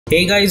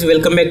Hey guys,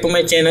 welcome back to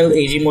my channel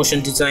AG Motion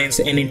Designs,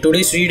 and in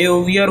today's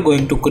video we are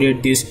going to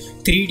create this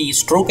 3D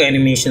stroke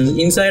animations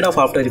inside of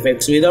After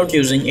Effects without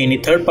using any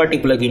third-party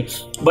plugin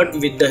but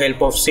with the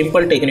help of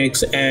simple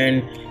techniques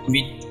and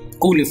with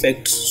cool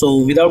effects. So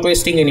without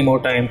wasting any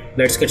more time,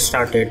 let's get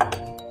started.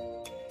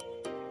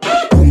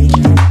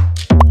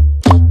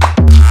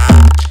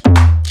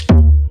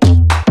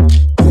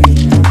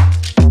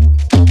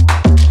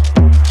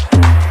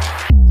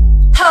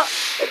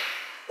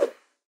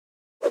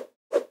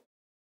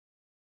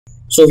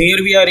 So here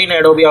we are in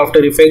Adobe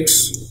After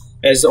Effects.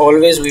 As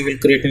always, we will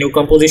create new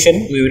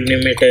composition. We will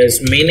name it as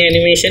main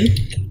animation.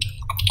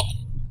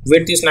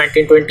 Width is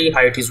 1920,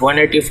 height is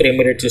 180, frame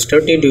rate is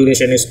 30,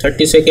 duration is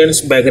 30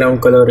 seconds,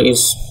 background color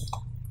is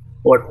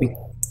what we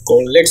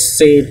call, let's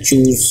say,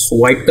 choose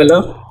white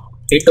color.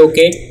 Hit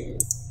OK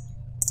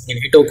and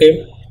hit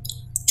OK.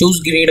 Choose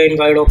grid and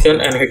guide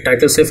option and hit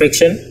title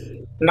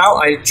selection. Now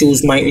I'll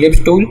choose my ellipse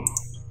tool.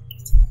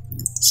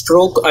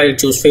 Stroke I'll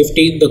choose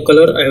 50. The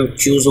color I have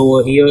choose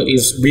over here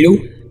is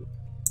blue,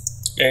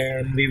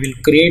 and we will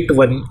create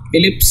one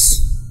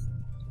ellipse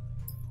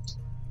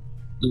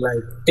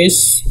like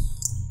this.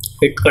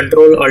 Hit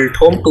Ctrl Alt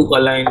Home to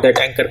align that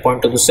anchor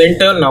point to the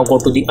center. Now go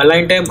to the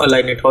align tab,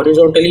 align it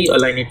horizontally,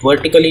 align it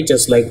vertically,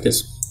 just like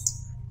this.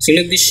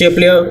 Select the shape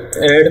layer,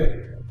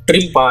 add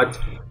trim path.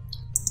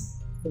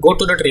 Go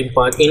to the trim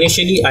path.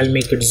 Initially I'll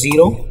make it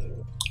 0.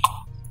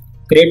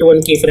 Create one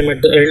keyframe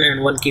at the end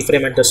and one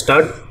keyframe at the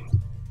start.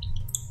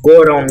 Go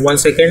around 1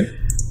 second.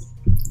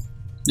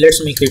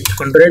 Let's make it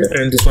 100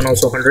 and this one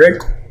also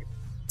 100,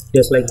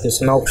 just like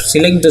this. Now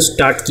select the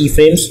start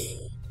keyframes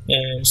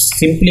and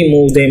simply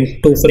move them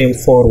 2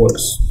 frames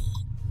forwards,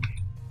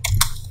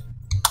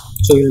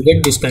 so you'll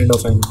get this kind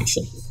of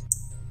animation.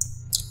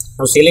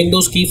 Now select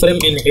those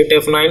keyframes and hit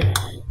F9.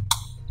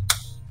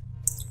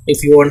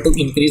 If you want to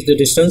increase the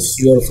distance,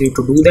 you are free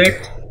to do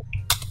that.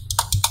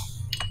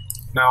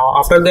 Now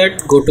after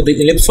that, go to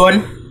the ellipse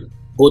one,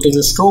 go to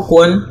the stroke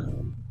one.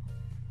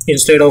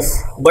 Instead of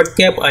butt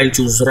cap, I'll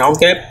choose round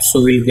cap,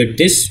 so we'll get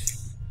this,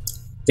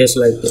 just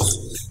like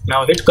this.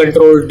 Now hit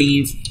Ctrl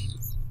D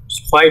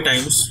 5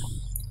 times.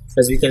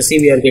 As we can see,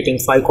 we are getting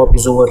 5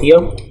 copies over here.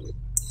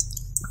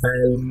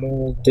 I'll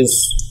move this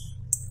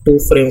 2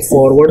 frames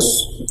forwards,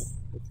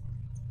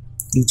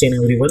 each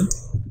and every one.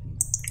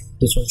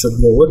 This one should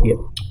be over here,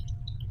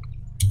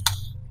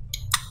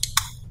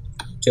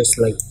 just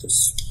like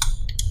this.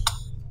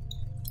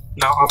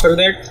 Now after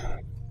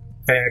that,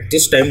 at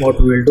this time, what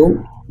we will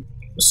do,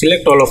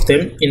 select all of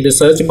them. In the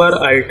search bar,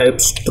 I'll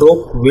type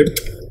stroke width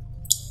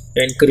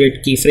and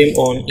create keyframe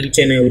on each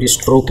and every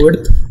stroke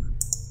width.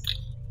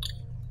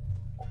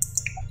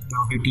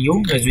 Now hit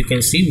U. As we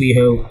can see, we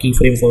have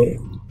keyframe for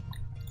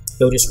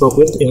every stroke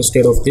width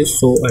instead of this,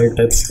 so I'll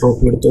type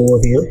stroke width over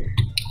here.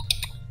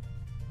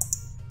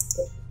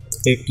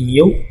 Hit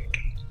U,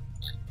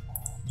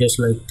 just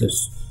like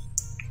this.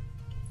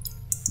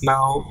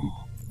 Now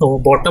our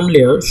bottom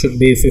layer should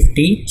be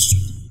 50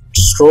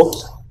 stroke.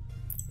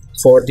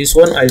 For this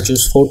one I'll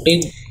choose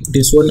 40,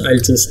 this one I'll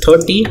choose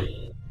 30,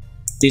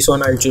 this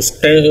one I'll choose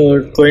 10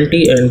 or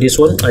 20, and this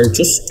one I'll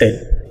choose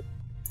 10.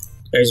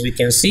 As we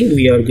can see,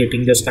 we are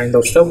getting this kind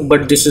of stuff,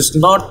 but this is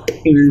not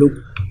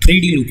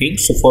 3D looking.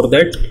 So for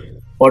that,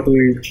 what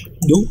we'll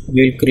do,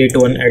 we'll create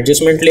one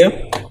adjustment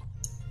layer.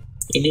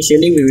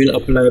 Initially we will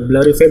apply a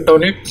blur effect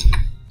on it.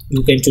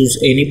 You can choose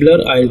any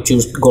blur. I'll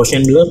choose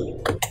Gaussian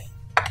blur.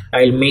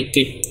 I'll make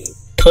it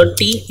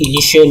 30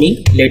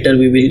 initially, later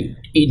we will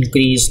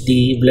increase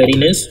the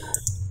blurriness.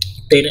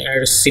 Then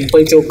add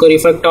simple choker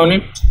effect on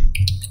it.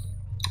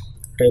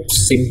 Type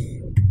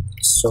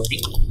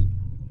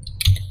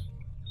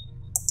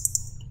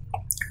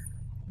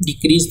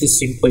decrease the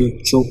simple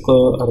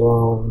choker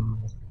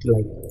around,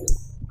 like,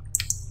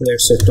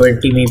 let's say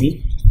 20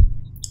 maybe.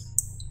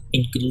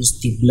 Increase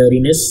the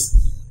blurriness,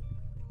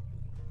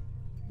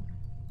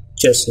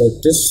 just like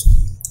this.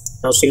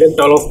 Now select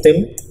all of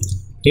them,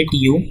 hit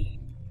U,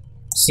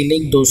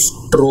 select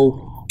those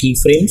stroke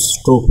keyframes,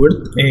 stroke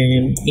width,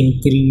 and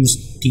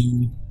increase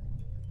the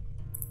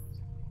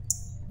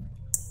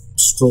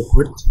stroke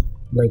width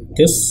like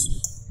this.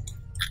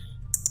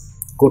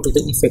 Go to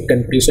the effect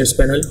and presets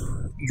panel.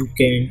 You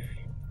can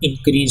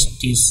increase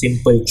the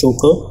simple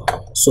choker,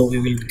 so we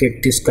will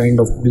get this kind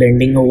of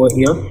blending over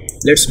here.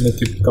 Let's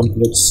make it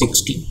complete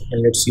 60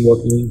 and let's see what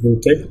we will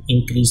get.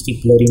 Increase the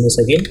blurriness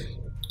again.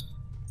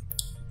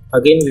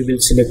 We will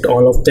select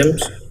all of them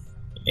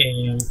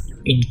and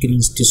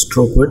increase the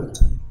stroke width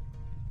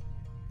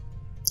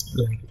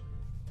like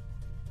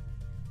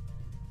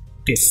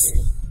this.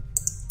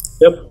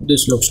 Yep,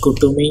 this looks good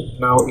to me.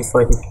 Now if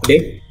I hit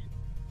play,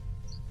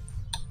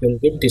 we'll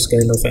get this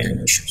kind of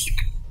animations.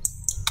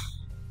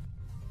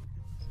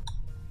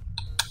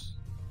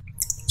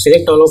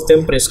 Select all of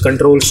them, press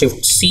Ctrl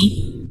Shift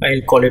C.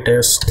 I'll call it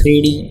as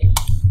 3D,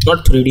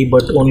 not 3D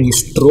but only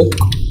stroke,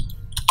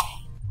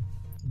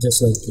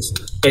 just like this.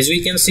 As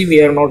we can see,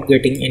 we are not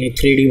getting any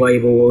 3D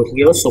vibe over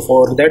here. So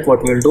for that,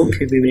 what we'll do,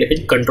 we will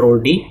hit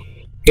Ctrl D,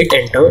 hit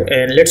enter,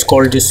 and let's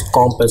call this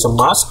comp as a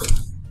mask.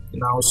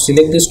 Now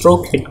select the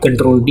stroke, hit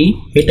Ctrl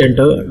D, hit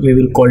enter. We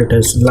will call it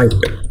as light.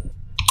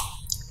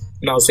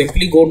 Now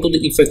simply go to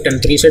the effect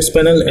and presets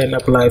panel and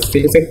apply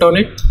fill effect on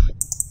it.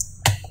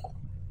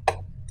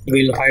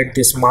 We'll hide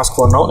this mask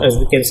for now. As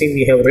we can see,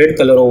 we have red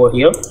color over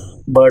here,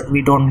 but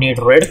we don't need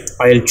red.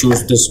 I'll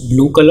choose this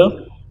blue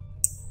color.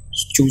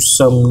 Choose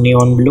some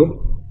neon blue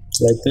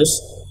like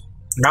this.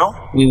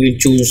 Now we will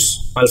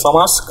choose alpha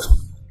mask,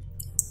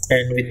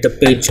 and with the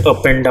page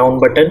up and down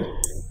button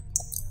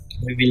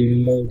we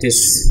will move this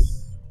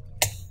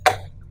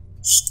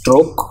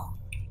stroke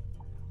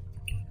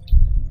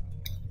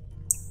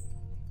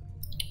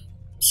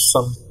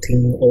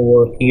something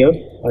over here.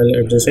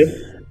 I'll adjust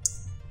it.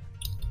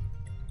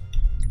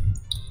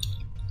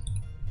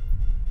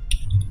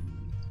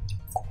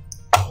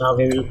 Now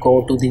we will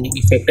go to the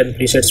effect and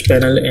presets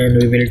panel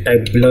and we will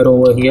type blur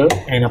over here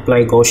and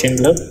apply Gaussian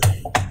blur.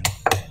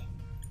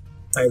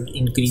 I'll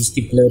increase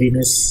the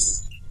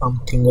blurriness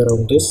something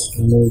around this.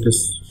 Move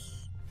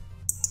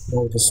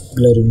this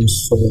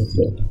blurriness over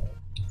here.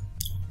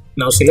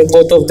 Now select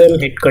both of them,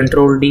 hit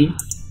Ctrl D.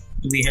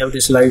 We have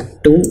this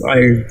light too.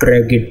 I'll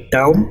drag it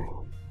down,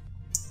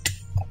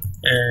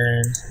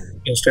 and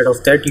instead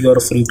of that you are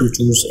free to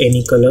choose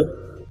any color.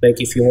 Like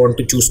if you want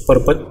to choose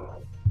purple,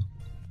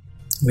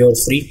 you are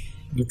free.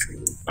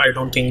 I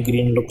don't think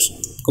green looks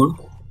good.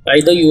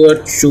 Either you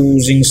are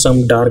choosing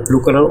some dark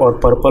blue color or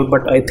purple,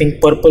 but I think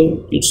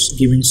purple is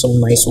giving some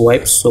nice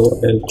vibes, so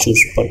I'll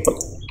choose purple.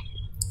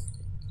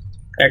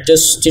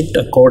 Adjust it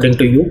according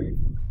to you,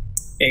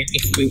 and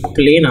if we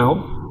play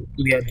now,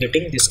 we are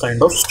getting this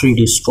kind of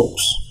 3D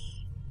strokes.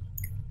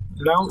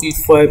 Now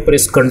if I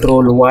press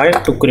Ctrl Y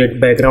to create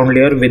background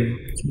layer with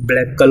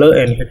black color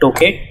and hit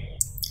OK,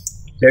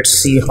 let's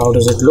see how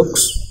does it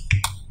looks.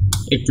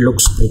 It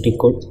looks pretty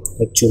good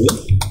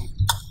actually.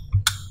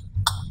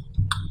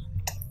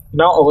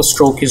 Now our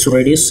stroke is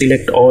ready.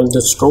 Select all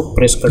the stroke,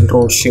 press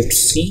Ctrl Shift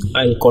C.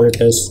 I'll call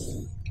it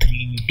as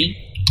 3D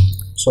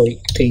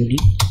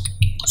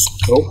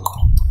stroke.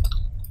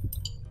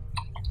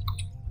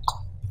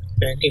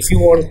 And if you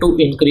want to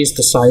increase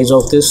the size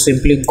of this,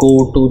 simply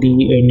go to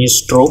the any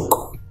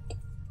stroke,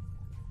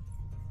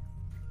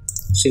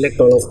 select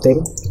all of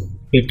them,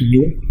 hit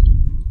U,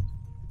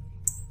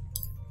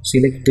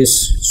 select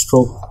this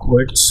stroke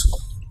width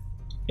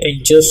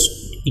and just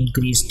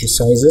increase the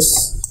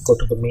sizes. Go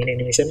to the main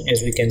animation.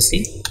 As we can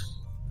see,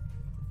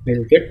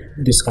 we'll get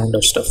this kind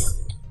of stuff.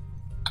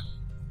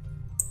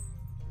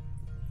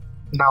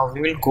 Now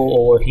we will go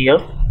over here,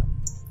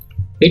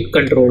 hit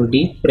Ctrl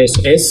D, press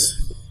S,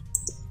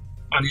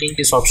 unlink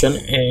this option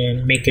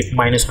and make it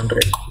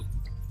 -100.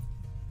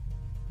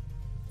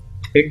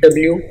 Hit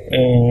W,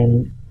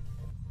 and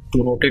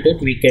to rotate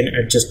it we can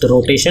adjust the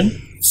rotation.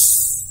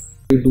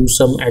 We do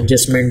some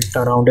adjustment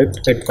around it.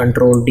 Hit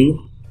Ctrl D,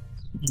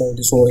 move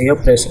this over here,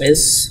 press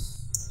S,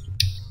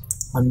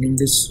 unlink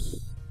this,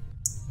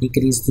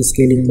 decrease the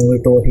scaling, move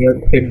it over here,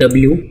 hit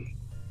W,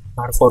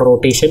 R for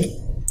rotation.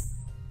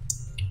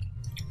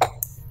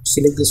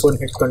 Select this one,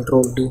 hit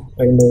Ctrl D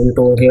and move it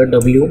over here,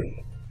 W.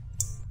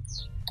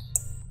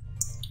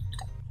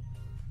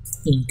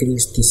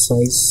 Increase the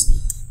size,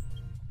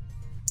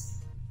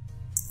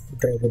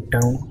 drag it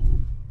down.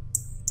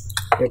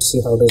 Let's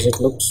see how does it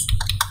looks.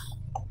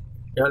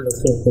 Yeah,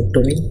 looks good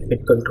to me.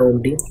 Hit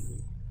Ctrl D,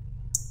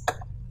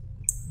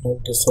 move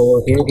this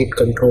over here, hit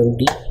Ctrl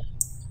D,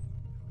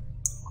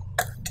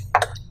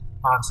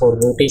 R for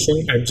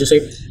rotation, adjust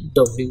it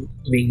the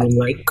way you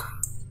like.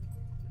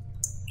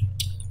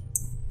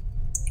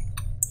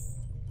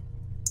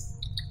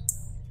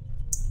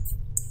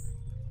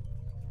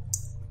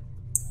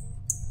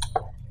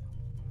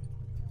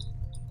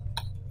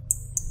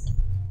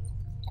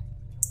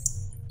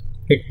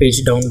 Hit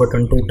page down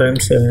button 2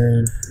 times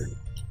and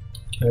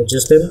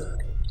adjust them.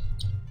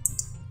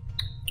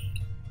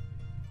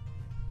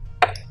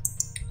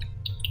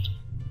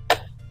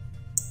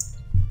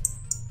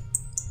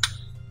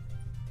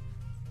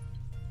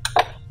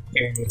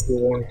 And if you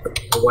want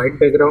a white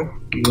background,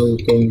 you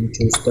can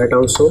choose that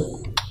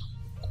also.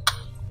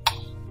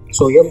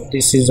 So yep,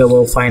 this is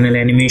our final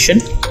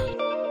animation.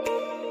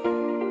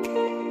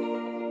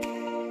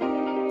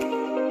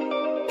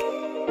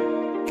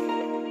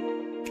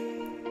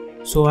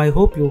 So I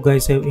hope you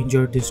guys have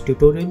enjoyed this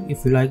tutorial.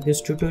 If you like this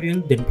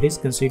tutorial, then please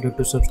consider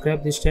to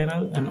subscribe this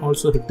channel and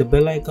also hit the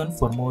bell icon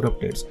for more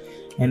updates.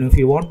 And if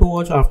you want to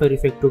watch After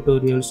Effects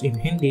tutorials in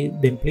Hindi,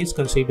 then please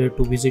consider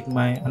to visit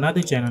my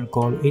another channel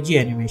called AG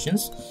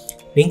Animations.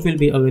 Link will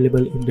be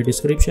available in the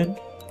description.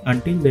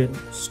 Until then,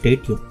 stay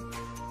tuned.